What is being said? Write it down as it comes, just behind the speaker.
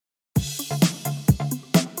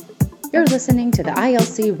You're listening to the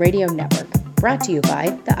ILC Radio Network, brought to you by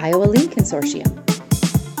the Iowa Lean Consortium.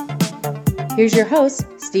 Here's your host,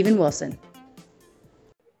 Stephen Wilson.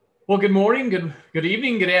 Well, good morning, good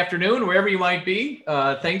evening, good afternoon, wherever you might be.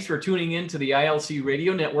 Thanks for tuning in to the ILC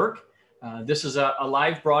Radio Network. This is a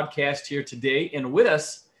live broadcast here today, and with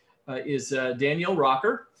us is Danielle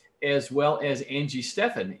Rocker, as well as Angie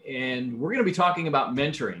Steffen, and we're going to be talking about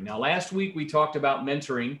mentoring. Now, last week we talked about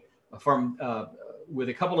mentoring from with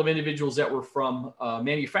a couple of individuals that were from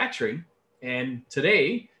manufacturing, and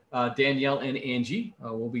today Danielle and Angie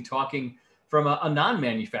will be talking from a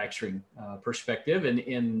non-manufacturing perspective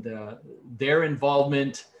and their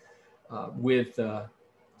involvement with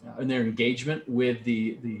and their engagement with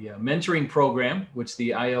the mentoring program, which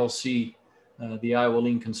the ILC, the Iowa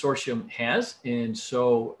Lean Consortium has. And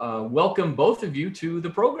so welcome both of you to the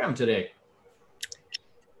program today.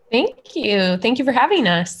 Thank you. Thank you for having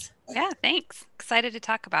us. Yeah, thanks. Excited to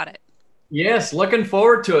talk about it. Yes, looking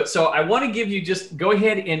forward to it. So I want to give you just go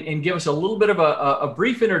ahead and give us a little bit of a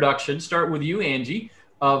brief introduction. Start with you, Angie,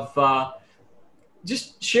 of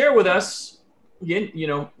just share with us, you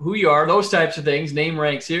know, who you are, those types of things, name,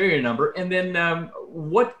 rank, serial number, and then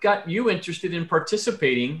what got you interested in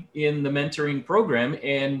participating in the mentoring program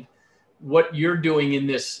and what you're doing in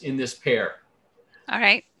this pair. All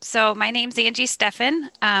right. So my name's Angie Steffen.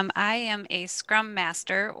 I am a Scrum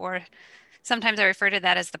Master, or sometimes I refer to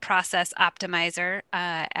that as the process optimizer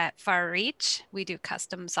at Far Reach. We do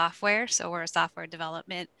custom software, so we're a software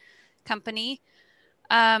development company.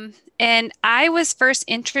 And I was first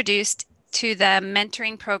introduced to the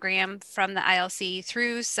mentoring program from the ILC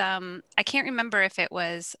through some, I can't remember if it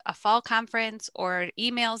was a fall conference or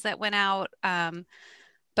emails that went out,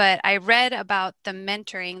 but I read about the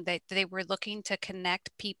mentoring, that they were looking to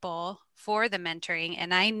connect people for the mentoring.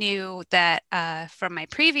 And I knew that from my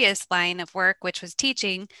previous line of work, which was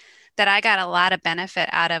teaching, that I got a lot of benefit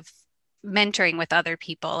out of mentoring with other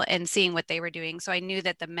people and seeing what they were doing. So I knew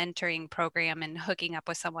that the mentoring program and hooking up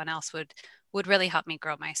with someone else would really help me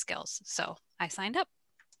grow my skills. So I signed up.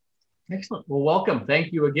 Excellent. Well, welcome.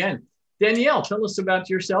 Thank you again. Danielle, tell us about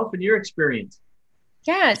yourself and your experience.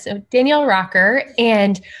 Yeah, so Danielle Rocker,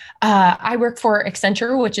 and I work for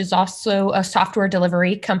Accenture, which is also a software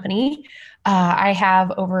delivery company. I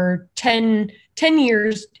have over 10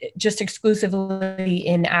 years just exclusively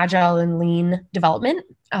in agile and lean development,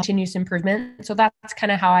 continuous improvement. So that's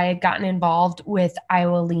kind of how I had gotten involved with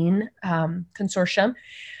Iowa Lean Consortium.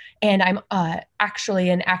 And I'm actually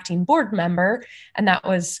an acting board member, and that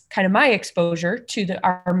was kind of my exposure to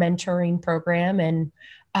our mentoring program. And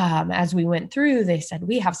as we went through, they said,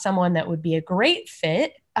 we have someone that would be a great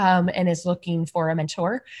fit and is looking for a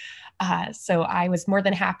mentor. So I was more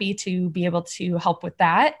than happy to be able to help with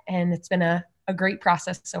that. And it's been a great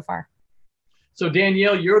process so far. So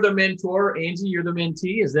Danielle, you're the mentor. Angie, you're the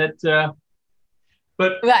mentee. Is that,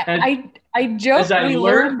 but I joke we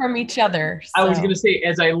learn from each other. So. I was going to say,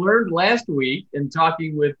 as I learned last week in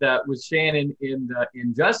talking with Shannon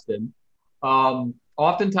and Justin,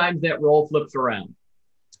 oftentimes that role flips around.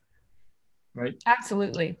 Right.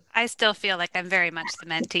 Absolutely. I still feel like I'm very much the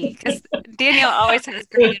mentee because Danielle always has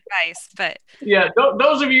great advice. But yeah,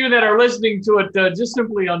 those of you that are listening to it just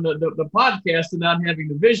simply on the podcast and not having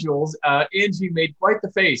the visuals, Angie made quite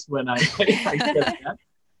the face when I said that.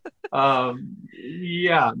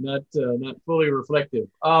 Yeah, not fully reflective.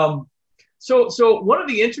 So one of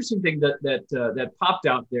the interesting things that popped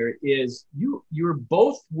out there is you're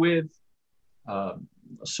both with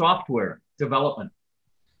software development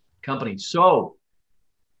company. So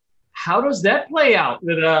how does that play out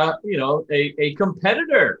with a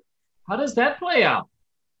competitor? How does that play out?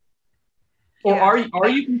 Or are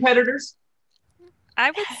you competitors?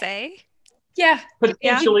 I would say. Yeah.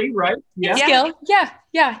 Potentially, right? Yeah. Skill.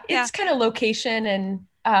 Yeah. It's kind of location,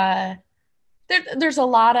 and there's a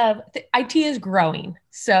lot of IT is growing.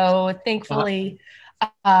 So thankfully,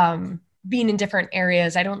 being in different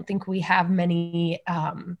areas, I don't think we have many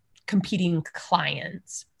competing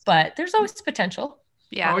clients. But there's always potential.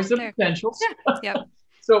 Yeah, always the potential. Yeah. Yep.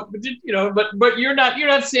 So, but you're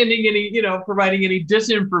not sending any, providing any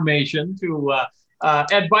disinformation to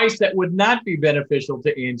advice that would not be beneficial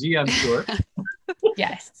to Angie, I'm sure.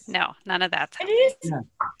 Yes. No, none of that. And it is. Yeah.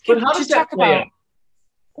 But how does that play out?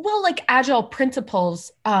 Well, like agile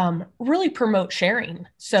principles really promote sharing.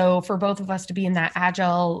 So for both of us to be in that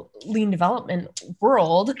agile lean development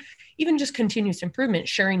world, even just continuous improvement,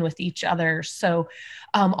 sharing with each other. So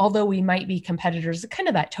although we might be competitors, kind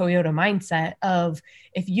of that Toyota mindset of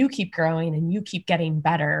if you keep growing and you keep getting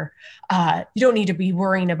better, you don't need to be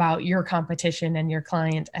worrying about your competition and your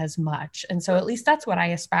client as much. And so at least that's what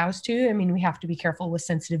I espouse to. I mean, we have to be careful with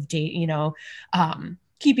sensitive data,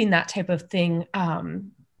 keeping that type of thing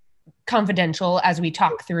confidential as we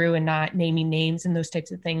talk through and not naming names and those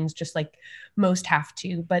types of things, just like most have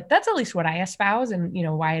to. But that's at least what I espouse, and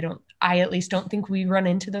why I at least don't think we run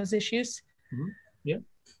into those issues. Yeah.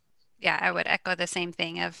 Yeah, I would echo the same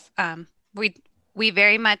thing of we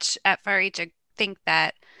very much at Far Reach think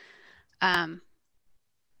that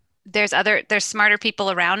there's smarter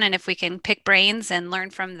people around, and if we can pick brains and learn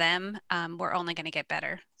from them, we're only going to get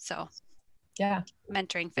better. So yeah,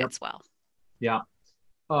 mentoring fits well. Yeah.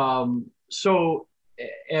 So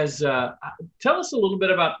as tell us a little bit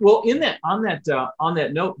about, well, on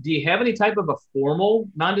that note, do you have any type of a formal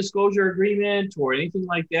non-disclosure agreement or anything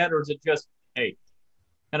like that? Or is it just, hey,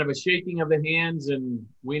 kind of a shaking of the hands and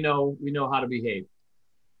we know how to behave?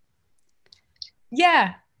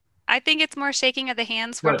 Yeah. I think it's more shaking of the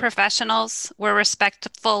hands. Good. We're professionals. We're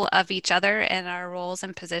respectful of each other and our roles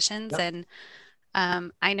and positions. Yep.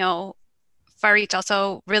 And I know Far Reach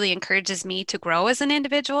also really encourages me to grow as an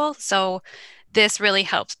individual. So this really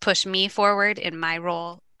helps push me forward in my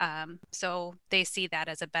role. So they see that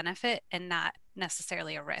as a benefit and not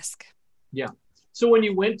necessarily a risk. Yeah. So when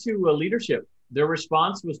you went to leadership, their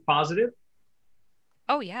response was positive?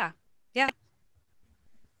 Oh, yeah. Yeah.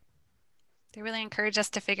 They really encourage us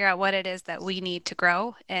to figure out what it is that we need to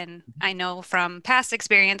grow. And I know from past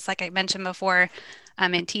experience, like I mentioned before,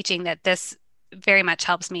 in teaching, that this very much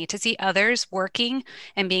helps me to see others working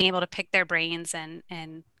and being able to pick their brains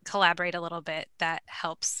and collaborate a little bit. That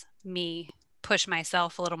helps me push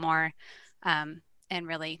myself a little more and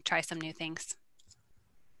really try some new things.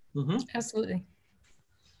 Mm-hmm. Absolutely.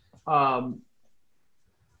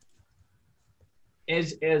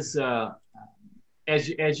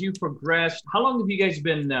 As you progressed, how long have you guys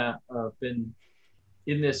been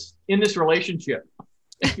in this relationship,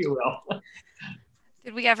 if you will?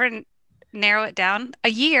 Did we ever narrow it down? A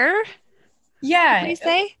year? Yeah. What do you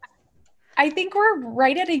say? I think we're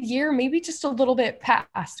right at a year, maybe just a little bit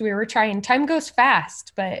past. We were trying, time goes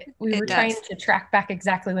fast, but we were trying to track back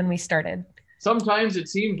exactly when we started. Sometimes it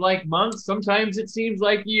seems like months, sometimes it seems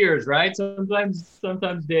like years, right? Sometimes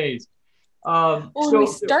days. When we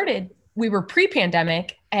started, we were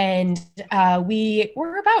pre-pandemic, and we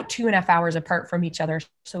were about 2.5 hours apart from each other.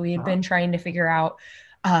 So we had been trying to figure out,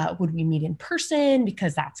 would we meet in person,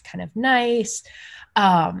 because that's kind of nice.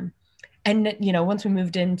 And, once we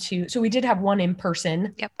moved so we did have one in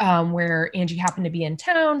person, yep. Where Angie happened to be in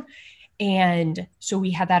town. And so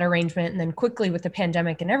we had that arrangement. And then quickly with the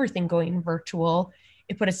pandemic and everything going virtual,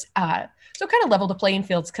 it put us, so kind of leveled the playing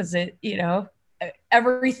fields, because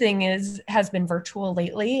everything has been virtual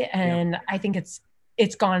lately. And I think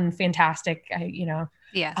it's gone fantastic.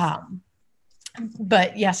 Yes.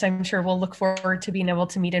 But yes, I'm sure we'll look forward to being able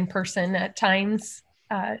to meet in person at times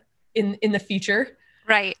in the future.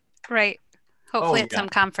 Right. Hopefully at some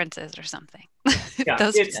conferences or something.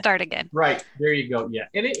 Those start again. Right. There you go. Yeah.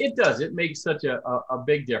 And it does. It makes such a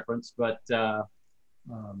big difference. But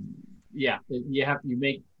you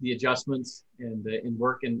make the adjustments and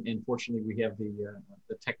work. And fortunately, we have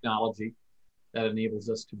the technology that enables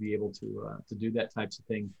us to be able to do that types of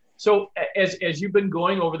thing. So as you've been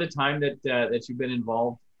going over the time that you've been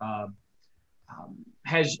involved,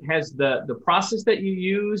 has the process that you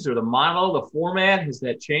use, or the model, the format, has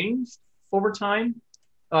that changed over time?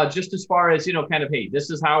 Just as far as, kind of, hey, this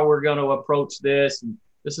is how we're going to approach this, and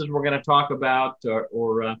this is what we're going to talk about,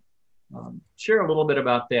 or share a little bit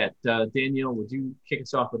about that. Danielle, would you kick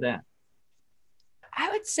us off with that?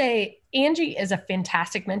 I would say Angie is a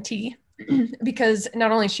fantastic mentee because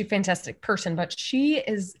not only is she a fantastic person, but she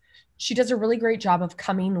does a really great job of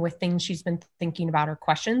coming with things she's been thinking about or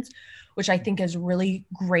questions, which I think is really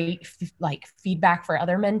great, feedback for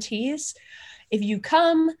other mentees. If you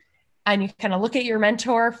come and you kind of look at your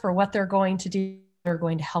mentor for what they're going to do, they're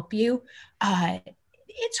going to help you,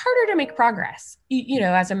 it's harder to make progress.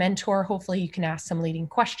 As a mentor, hopefully you can ask some leading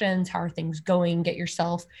questions. How are things going? Get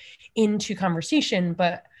yourself into conversation.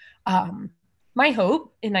 But my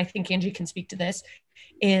hope, and I think Angie can speak to this,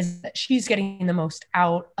 is that she's getting the most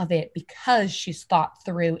out of it because she's thought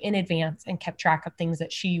through in advance and kept track of things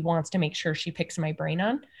that she wants to make sure she picks my brain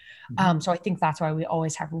on. Mm-hmm. So I think that's why we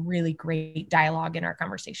always have really great dialogue in our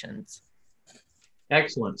conversations.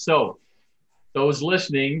 Excellent. So those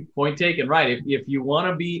listening, point taken, right? If you want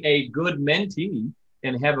to be a good mentee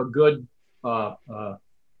and have a good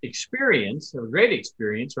experience, a great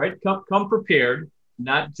experience, right? Come prepared,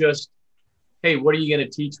 not just, hey, what are you going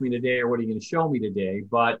to teach me today or what are you going to show me today?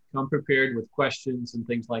 But come prepared with questions and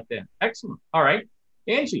things like that. Excellent. All right.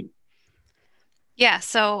 Angie. Yeah,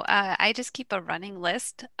 so I just keep a running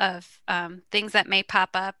list of things that may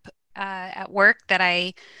pop up at work that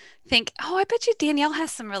I think, oh, I bet you Danielle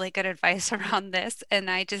has some really good advice around this. And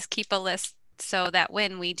I just keep a list so that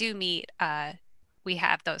when we do meet, we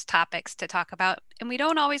have those topics to talk about. And we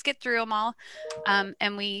don't always get through them all.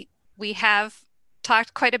 And we have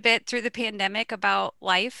talked quite a bit through the pandemic about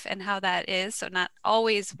life and how that is. So not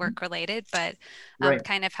always work related, but Right.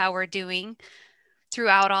 kind of how we're doing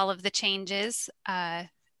throughout all of the changes.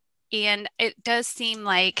 And it does seem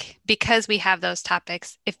like because we have those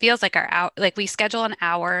topics, it feels like like we schedule an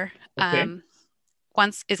hour Okay.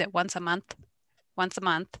 once a month? Once a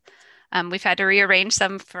month. We've had to rearrange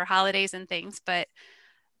some for holidays and things, but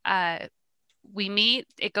we meet,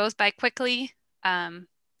 it goes by quickly. And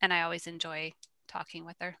I always enjoy talking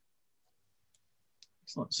with her.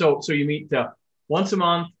 Excellent. So you meet once a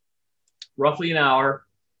month, roughly an hour,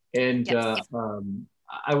 and Yes.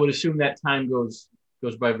 I would assume that time goes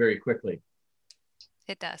by very quickly.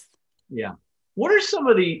 It does. Yeah. What are some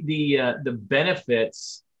of the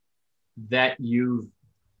benefits that you've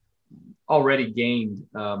already gained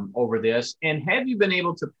over this, and have you been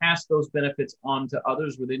able to pass those benefits on to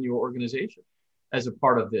others within your organization as a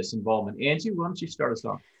part of this involvement? Angie, why don't you start us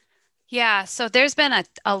off? Yeah, so there's been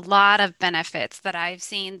a lot of benefits that I've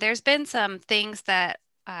seen. There's been some things that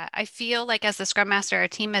I feel like as the Scrum Master, our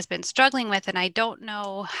team has been struggling with, and I don't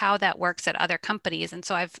know how that works at other companies. And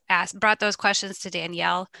so I've brought those questions to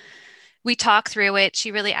Danielle. We talk through it.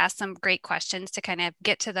 She really asked some great questions to kind of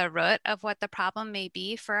get to the root of what the problem may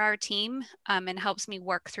be for our team, and helps me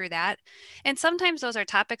work through that. And sometimes those are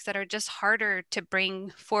topics that are just harder to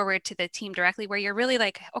bring forward to the team directly, where you're really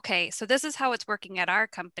like, okay, so this is how it's working at our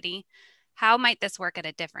company. How might this work at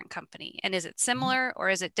a different company? And is it similar or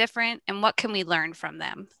is it different? And what can we learn from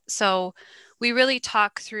them? So we really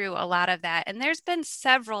talk through a lot of that. And there's been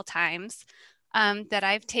several times that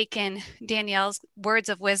I've taken Danielle's words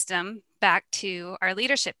of wisdom back to our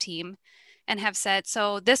leadership team and have said,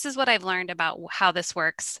 so this is what I've learned about how this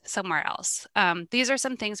works somewhere else. These are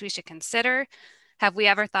some things we should consider. Have we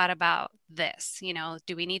ever thought about this? You know,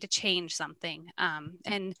 do we need to change something?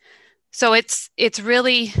 And so it's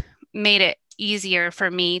really made it easier for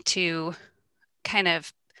me to kind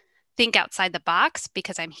of think outside the box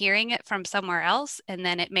because I'm hearing it from somewhere else. And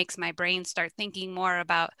then it makes my brain start thinking more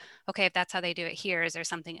about, okay, if that's how they do it here, is there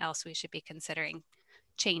something else we should be considering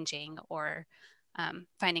changing or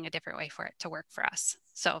finding a different way for it to work for us?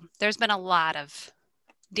 So there's been a lot of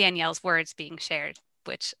Danielle's words being shared,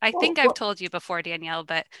 which I think I've told you before, Danielle,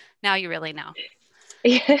 but now you really know.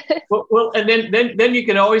 Well, and then you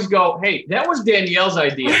can always go, hey, that was Danielle's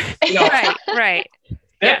idea. You know, Right.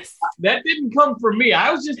 Yes. That didn't come from me.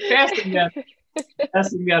 I was just passing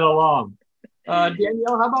that along.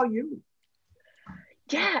 Danielle, how about you?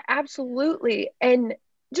 Yeah, absolutely. And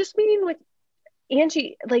just meeting with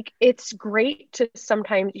Angie, like, it's great to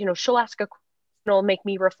sometimes, she'll ask a question, it'll make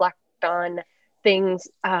me reflect on things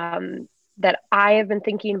that I have been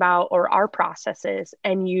thinking about or our processes.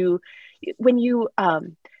 And when you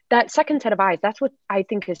that second set of eyes, that's what I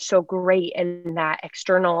think is so great. And that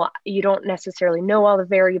external, you don't necessarily know all the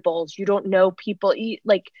variables. You don't know people,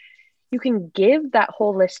 like, you can give that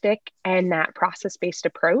holistic and that process-based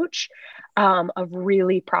approach of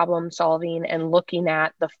really problem solving and looking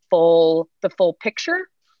at the full picture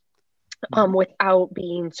without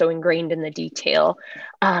being so ingrained in the detail,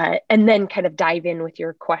 and then kind of dive in with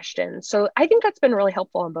your questions. So I think that's been really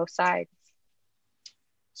helpful on both sides.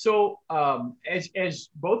 So as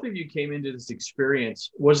both of you came into this experience,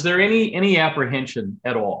 was there any apprehension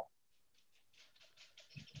at all?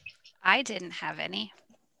 I didn't have any.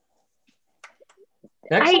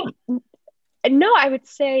 Excellent. I would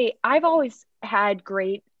say I've always had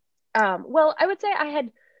great, I would say I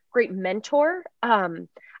had great mentor. I've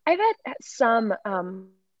had some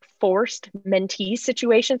forced mentee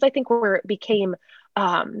situations, I think, where it became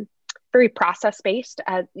very process-based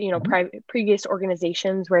at, previous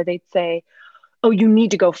organizations where they'd say, oh, you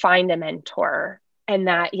need to go find a mentor. And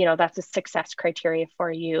that, that's a success criteria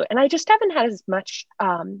for you. And I just haven't had as much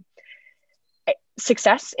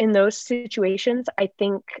success in those situations. I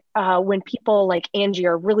think when people like Angie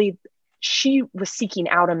she was seeking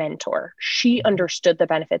out a mentor. She understood the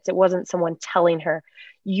benefits. It wasn't someone telling her,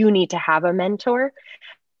 you need to have a mentor.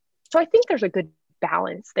 So I think there's a good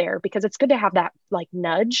balance there, because it's good to have that like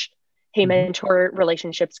nudge hey, mentor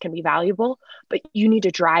relationships can be valuable, but you need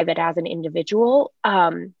to drive it as an individual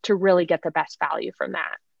to really get the best value from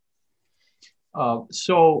that.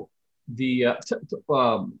 So the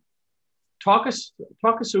walk us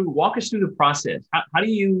through the process. How do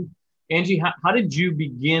you, Angie? How did you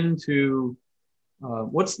begin to?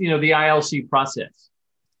 What's the ILC process?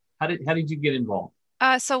 How did you get involved?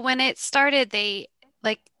 So when it started, they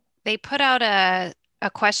put out a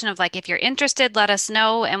question of like, if you're interested, let us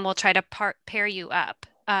know, and we'll try to pair you up.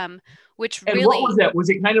 Which and really, what was that? Was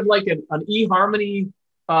it kind of like an eHarmony?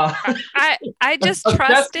 I just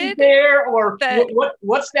trusted there, or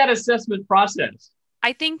what's that assessment process?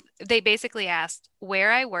 I think they basically asked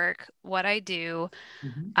where I work, what I do,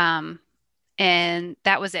 and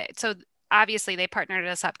that was it. So obviously they partnered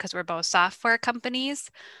us up because we're both software companies.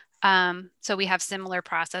 So we have similar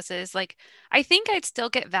processes. Like, I think I'd still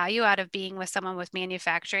get value out of being with someone with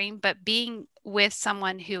manufacturing, but being with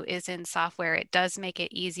someone who is in software, it does make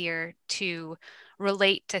it easier to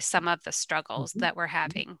relate to some of the struggles that we're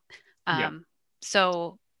having.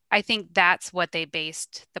 So I think that's what they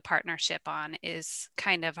based the partnership on, is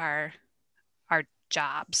kind of our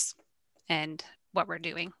jobs and what we're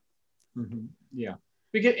doing. Yeah,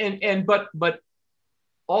 because but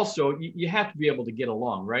also you have to be able to get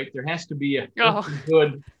along, right? There has to be a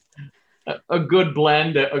good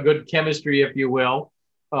blend, a good chemistry, if you will.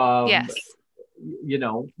 Yes.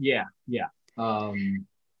 Yeah.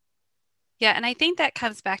 Yeah, and I think that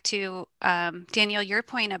comes back to Danielle, your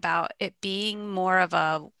point about it being more of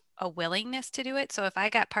a willingness to do it. So if I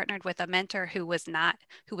got partnered with a mentor who was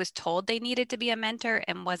told they needed to be a mentor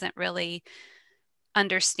and wasn't really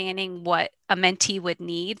understanding what a mentee would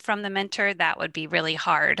need from the mentor, that would be really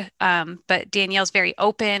hard. But Danielle's very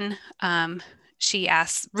open. She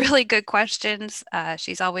asks really good questions.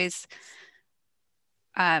 She's always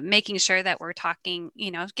making sure that we're talking,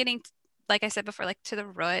 getting, like I said before, like to the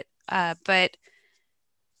root. But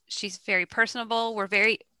she's very personable. We're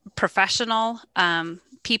very professional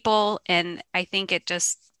people. And I think it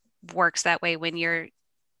just works that way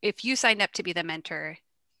if you signed up to be the mentor,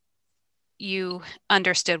 you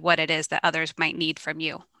understood what it is that others might need from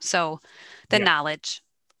you. So the knowledge,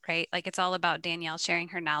 right? Like, it's all about Danielle sharing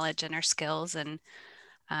her knowledge and her skills and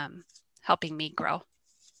helping me grow.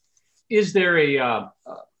 Is there a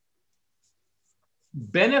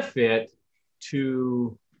benefit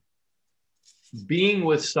to being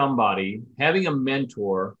with somebody, having a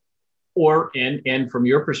mentor, and from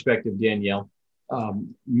your perspective, Danielle,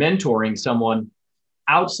 mentoring someone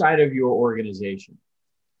outside of your organization?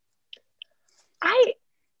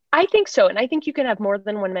 I think so. And I think you can have more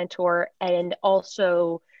than one mentor, and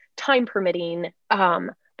also, time permitting,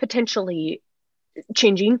 potentially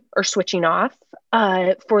changing or switching off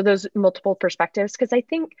for those multiple perspectives. Because I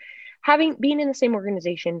think being in the same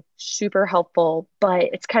organization, super helpful, but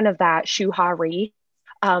it's kind of that shoe-ha-re,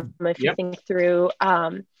 if you think through.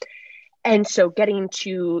 And so getting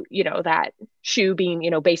to, that shoe being,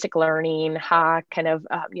 basic learning, kind of,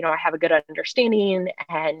 I have a good understanding,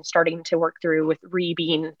 and starting to work through with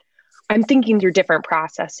being, I'm thinking through different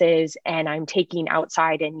processes, and I'm taking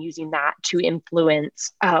outside and using that to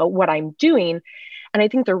influence what I'm doing. And I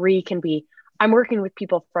think the can be, I'm working with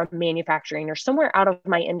people from manufacturing or somewhere out of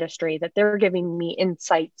my industry that they're giving me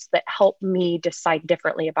insights that help me decide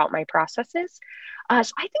differently about my processes. So I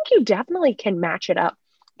think you definitely can match it up.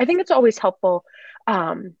 I think it's always helpful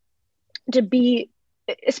to be,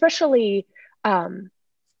 especially,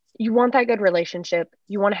 you want that good relationship.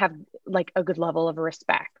 You want to have like a good level of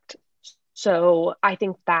respect. So I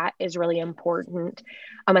think that is really important.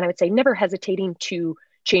 And I would say never hesitating to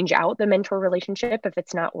change out the mentor relationship if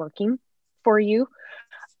it's not working for you.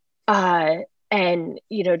 And,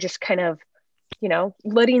 just kind of,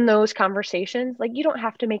 letting those conversations, like, you don't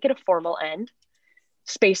have to make it a formal end.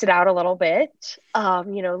 Space it out a little bit,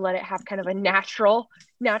 let it have kind of a natural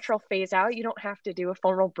phase out. You don't have to do a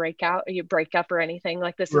formal break up or anything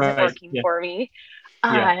like this isn't working for me.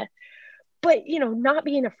 But, not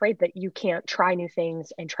being afraid that you can't try new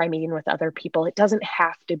things and try meeting with other people. It doesn't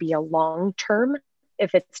have to be a long-term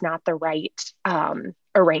if it's not the right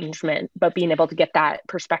arrangement, but being able to get that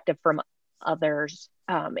perspective from others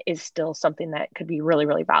is still something that could be really,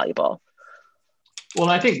 really valuable. Well,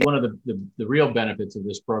 I think one of the real benefits of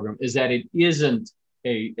this program is that it isn't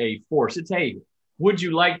a force. It's, hey, would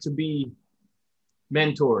you like to be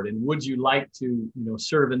mentored, and would you like to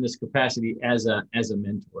serve in this capacity as a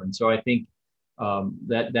mentor? And so I think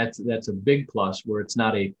that's a big plus, where it's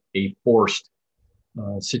not a forced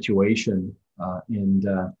situation, and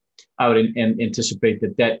I would anticipate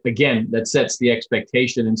that again, that sets the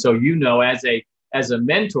expectation. And so as a as a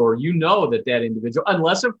mentor, you know that individual,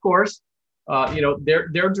 unless of course,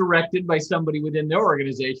 they're directed by somebody within their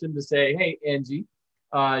organization to say, hey, Angie,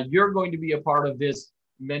 you're going to be a part of this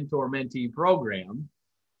mentor-mentee program.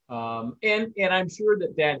 And I'm sure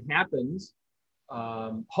that happens.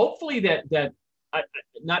 Hopefully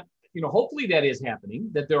hopefully that is happening,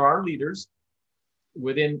 that there are leaders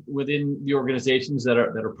within the organizations that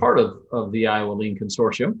are part of the Iowa Lean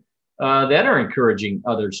Consortium that are encouraging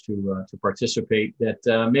others to participate,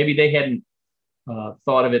 that maybe they hadn't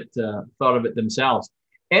thought of it themselves.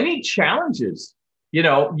 Any challenges?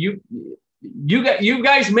 You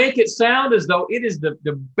guys make it sound as though it is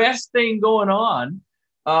the best thing going on.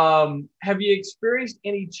 Have you experienced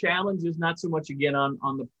any challenges? Not so much again on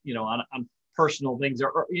the on personal things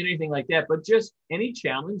or anything like that, but just any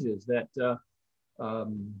challenges that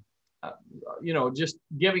just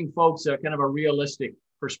giving folks a kind of a realistic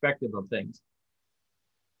perspective of things.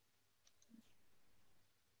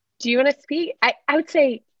 Do you want to speak? I would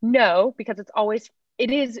say no, because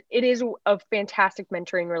it is a fantastic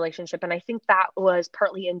mentoring relationship. And I think that was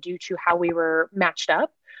partly due to how we were matched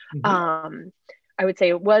up. Mm-hmm. I would say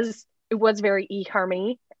it was very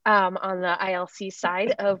eHarmony on the ILC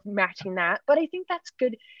side of matching that. But I think that's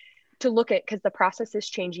good to look at, because the process is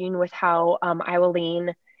changing with how Iowa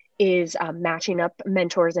Lean is matching up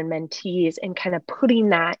mentors and mentees and kind of putting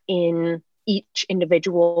that in each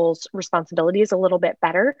individual's responsibilities a little bit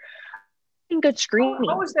better. Good screening.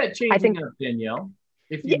 How is that changing up, Danielle,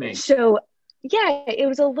 if you may? So yeah, it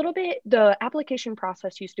was a little bit, the application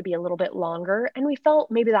process used to be a little bit longer, and we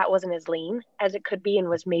felt maybe that wasn't as lean as it could be and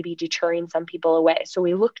was maybe deterring some people away. So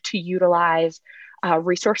we looked to utilize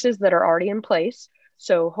resources that are already in place.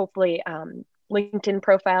 So hopefully LinkedIn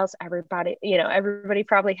profiles, everybody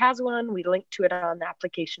probably has one. We link to it on the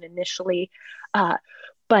application initially.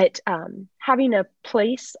 But having a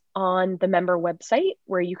place on the member website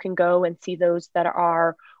where you can go and see those that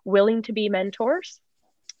are willing to be mentors,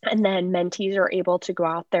 and then mentees are able to go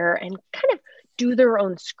out there and kind of do their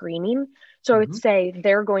own screening. So I would say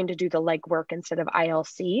they're going to do the legwork instead of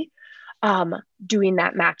ILC doing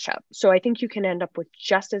that matchup. So I think you can end up with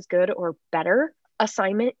just as good or better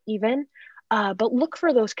assignment even. But look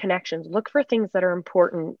for those connections. Look for things that are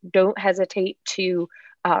important. Don't hesitate to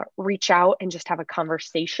reach out and just have a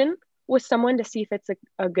conversation with someone to see if it's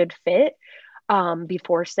a good fit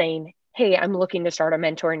before saying, hey, I'm looking to start a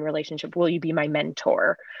mentoring relationship. Will you be my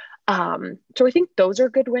mentor? So I think those are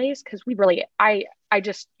good ways, because we really, I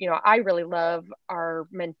really love our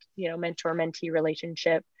mentor-mentee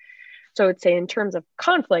relationship. So I would say in terms of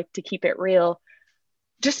conflict, to keep it real,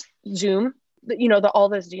 just Zoom. All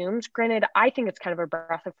the Zooms, granted, I think it's kind of a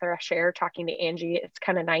breath of fresh air talking to Angie. It's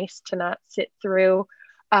kind of nice to not sit through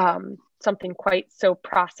something quite so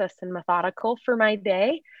processed and methodical for my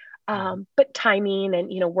day. But timing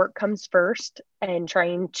and, work comes first, and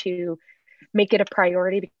trying to make it a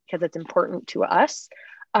priority because it's important to us.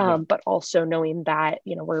 But also knowing that,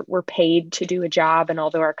 we're paid to do a job, and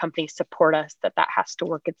although our companies support us, that has to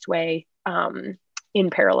work its way in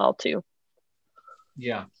parallel too.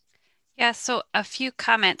 Yeah. Yeah, so a few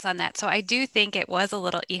comments on that. So I do think it was a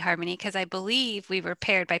little eHarmony, because I believe we were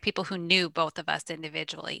paired by people who knew both of us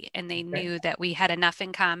individually, and they knew that we had enough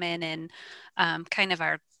in common and kind of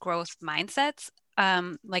our growth mindsets.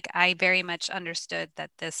 Like I very much understood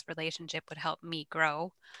that this relationship would help me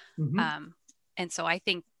grow. And so I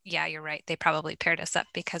think, yeah, you're right. They probably paired us up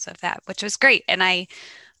because of that, which was great. And I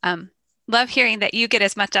love hearing that you get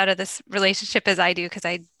as much out of this relationship as I do, because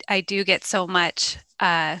I do get so much.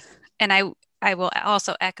 And I will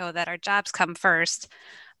also echo that our jobs come first.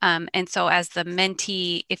 And so as the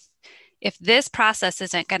mentee, if this process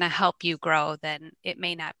isn't going to help you grow, then it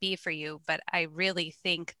may not be for you. But I really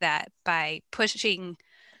think that by putting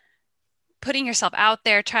yourself out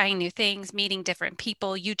there, trying new things, meeting different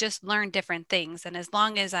people, you just learn different things. And as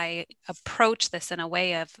long as I approach this in a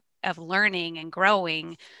way of learning and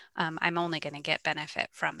growing, I'm only going to get benefit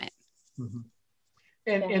from it.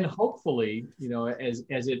 And hopefully, as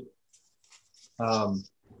it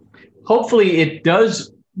hopefully it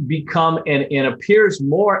does become and appears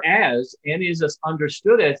more as, and is as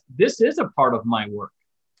understood as, this is a part of my work,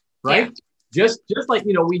 right? Yeah. Just like,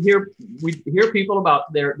 we hear people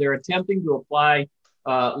about they're attempting to apply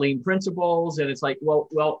lean principles, and it's like,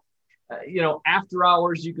 well, after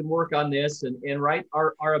hours you can work on this, and right,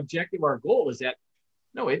 our objective, our goal is that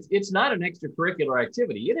no, it's not an extracurricular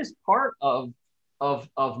activity. It is part of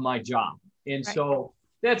my job, and right. So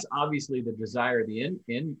that's obviously the desire, the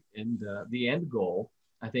end goal.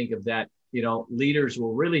 I think of that. Leaders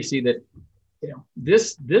will really see that,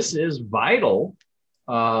 this is vital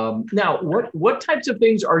Now, what types of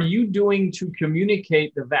things are you doing to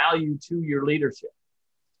communicate the value to your leadership?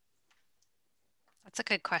 That's a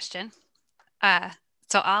good question.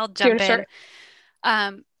 So I'll jump in.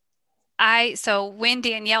 So when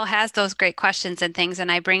Danielle has those great questions and things,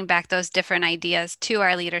 and I bring back those different ideas to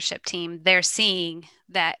our leadership team, they're seeing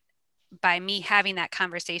that by me having that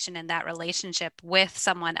conversation and that relationship with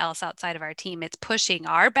someone else outside of our team, it's pushing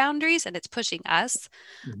our boundaries and it's pushing us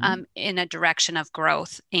in a direction of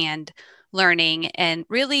growth and learning. And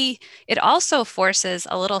really, it also forces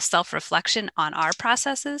a little self-reflection on our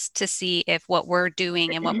processes to see if what we're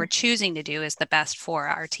doing and what we're choosing to do is the best for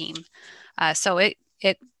our team. So it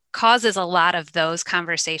causes a lot of those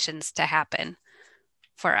conversations to happen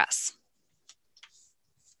for us.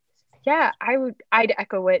 Yeah, I'd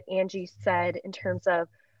echo what Angie said in terms of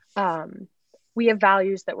we have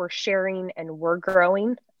values that we're sharing and we're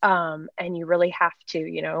growing. And you really have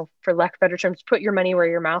to, for lack of better terms, put your money where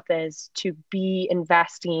your mouth is to be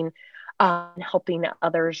investing in helping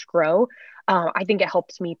others grow. I think it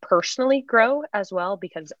helps me personally grow as well,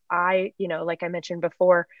 because like I mentioned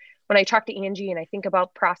before, when I talk to Angie and I think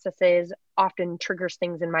about processes, often triggers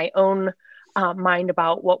things in my own mind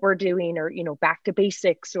about what we're doing, or, back to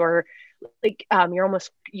basics, or like you're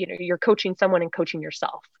almost, you're coaching someone and coaching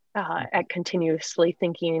yourself at continuously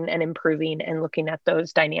thinking and improving and looking at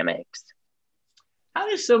those dynamics. How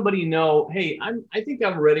does somebody know, hey, I think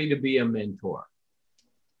I'm ready to be a mentor?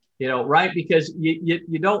 Right? Because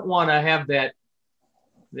you don't want to have that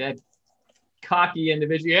cocky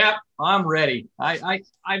individual. Yeah, I'm ready.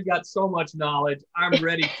 I've got so much knowledge. I'm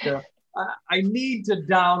ready to. I need to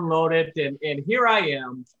download it, and here I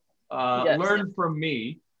am. Yes. Learn from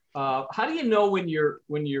me. How do you know when you're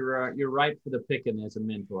ripe for the picking as a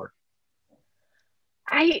mentor?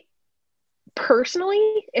 I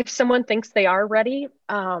personally, if someone thinks they are ready,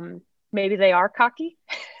 maybe they are cocky.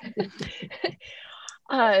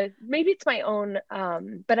 Maybe it's my own,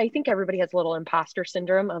 but I think everybody has a little imposter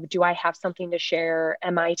syndrome of, do I have something to share?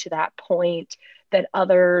 Am I to that point that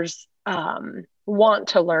others want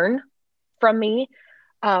to learn from me?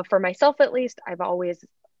 For myself, at least, I've always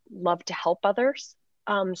loved to help others.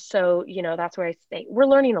 So, that's where I say we're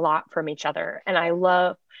learning a lot from each other. And I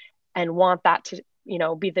love and want that to,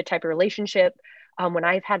 be the type of relationship. When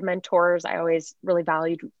I've had mentors, I always really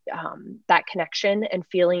valued that connection and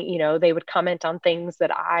feeling, they would comment on things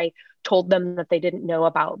that I told them that they didn't know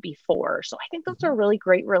about before. So I think those are really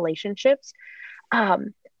great relationships. I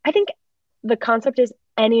think the concept is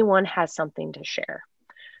anyone has something to share.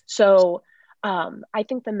 So I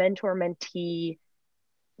think the mentor-mentee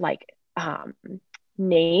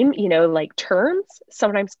name, terms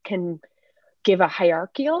sometimes can give a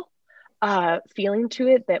hierarchical feeling to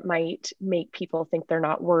it that might make people think they're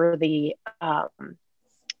not worthy.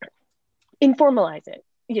 Informalize it,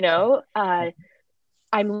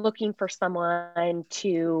 I'm looking for someone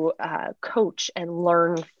to coach and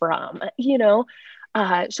learn from,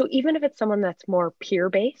 so even if it's someone that's more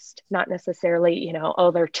peer-based, not necessarily,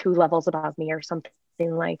 they're 2 levels above me or something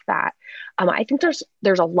like that. I think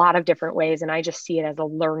there's a lot of different ways, and I just see it as a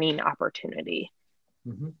learning opportunity.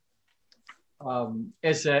 Mm-hmm.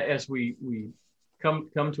 As we come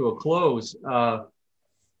to a close,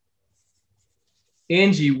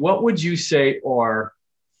 Angie, what would you say are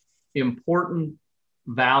important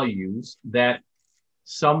values that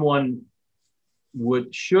someone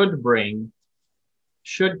should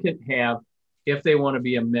have if they want to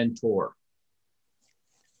be a mentor?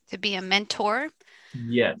 To be a mentor?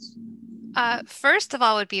 Yes. First of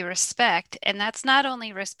all would be respect. And that's not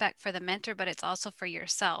only respect for the mentor, but it's also for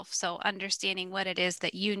yourself. So understanding what it is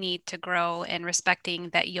that you need to grow and respecting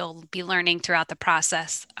that you'll be learning throughout the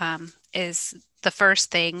process is the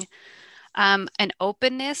first thing. An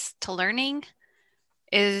openness to learning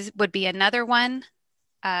would be another one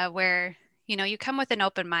where, you come with an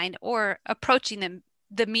open mind, or approaching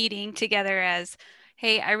the meeting together as,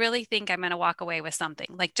 hey, I really think I'm going to walk away with something.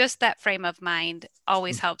 Like, just that frame of mind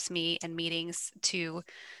always helps me in meetings to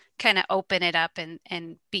kind of open it up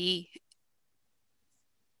and be,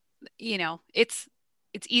 it's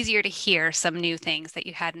easier to hear some new things that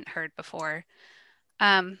you hadn't heard before.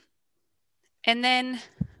 And then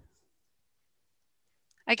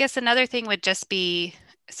I guess another thing would just be,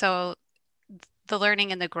 so the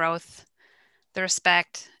learning and the growth, the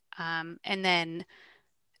respect, and then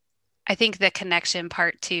I think the connection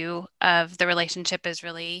part too of the relationship is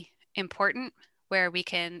really important, where we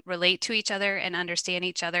can relate to each other and understand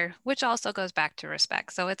each other, which also goes back to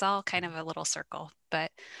respect. So it's all kind of a little circle,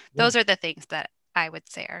 but those are the things that I would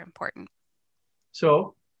say are important.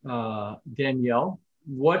 So Danielle,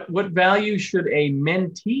 what value should a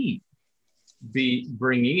mentee be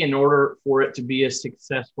bringing in order for it to be a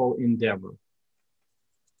successful endeavor?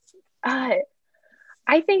 I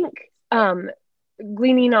think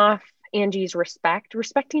gleaning off Angie's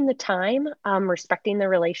respecting the time, respecting the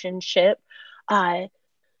relationship,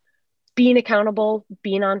 being accountable,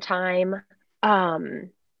 being on time,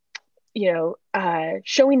 showing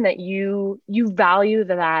that you value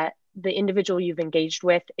that the individual you've engaged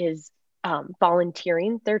with is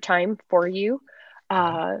volunteering their time for you.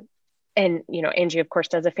 And, Angie, of course,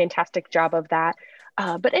 does a fantastic job of that.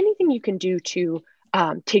 But anything you can do to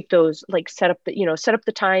take those, like set up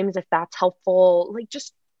the times, if that's helpful, like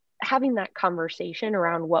just having that conversation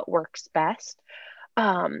around what works best.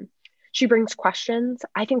 She brings questions.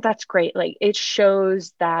 I think that's great. Like it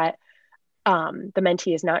shows that the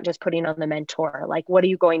mentee is not just putting on the mentor, like, what are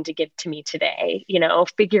you going to give to me today?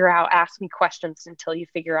 Ask me questions until you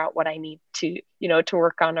figure out what I need to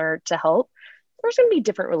work on or to help. There's going to be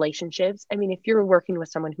different relationships. I mean, if you're working with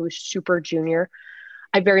someone who is super junior,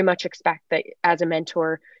 I very much expect that as a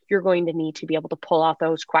mentor, you're going to need to be able to pull out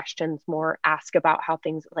those questions more, ask about how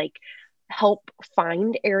things like help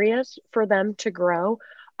find areas for them to grow.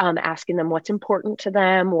 Asking them what's important to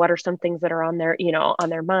them, what are some things that are on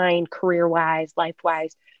their mind, career-wise,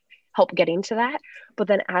 life-wise, help getting to that. But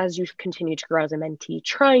then as you continue to grow as a mentee,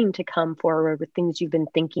 trying to come forward with things you've been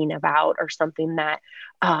thinking about or something that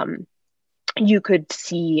you could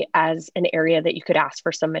see as an area that you could ask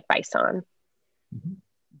for some advice on.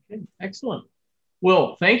 Okay, excellent.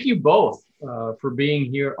 Well, thank you both for being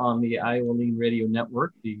here on the Iowa Lean Radio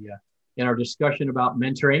Network, in our discussion about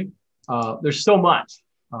mentoring. There's so much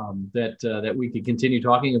that we could continue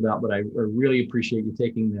talking about, but I really appreciate you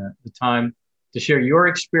taking the time to share your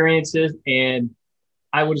experiences. And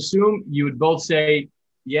I would assume you would both say,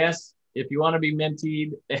 yes, if you want to be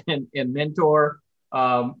menteed and mentor,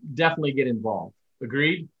 definitely get involved.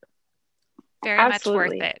 Agreed? Very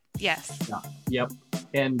Absolutely. much worth it. Yes. Yeah. Yep.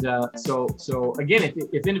 And so again,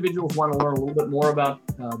 if individuals want to learn a little bit more about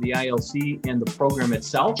the ILC and the program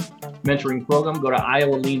itself, mentoring program, go to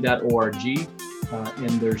iowalean.org. And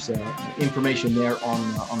there's information there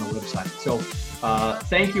on the website. So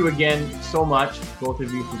thank you again so much, both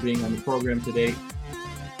of you, for being on the program today.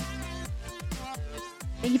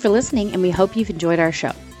 Thank you for listening, and we hope you've enjoyed our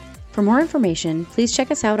show. For more information, please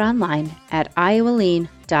check us out online at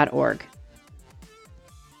iowalean.org.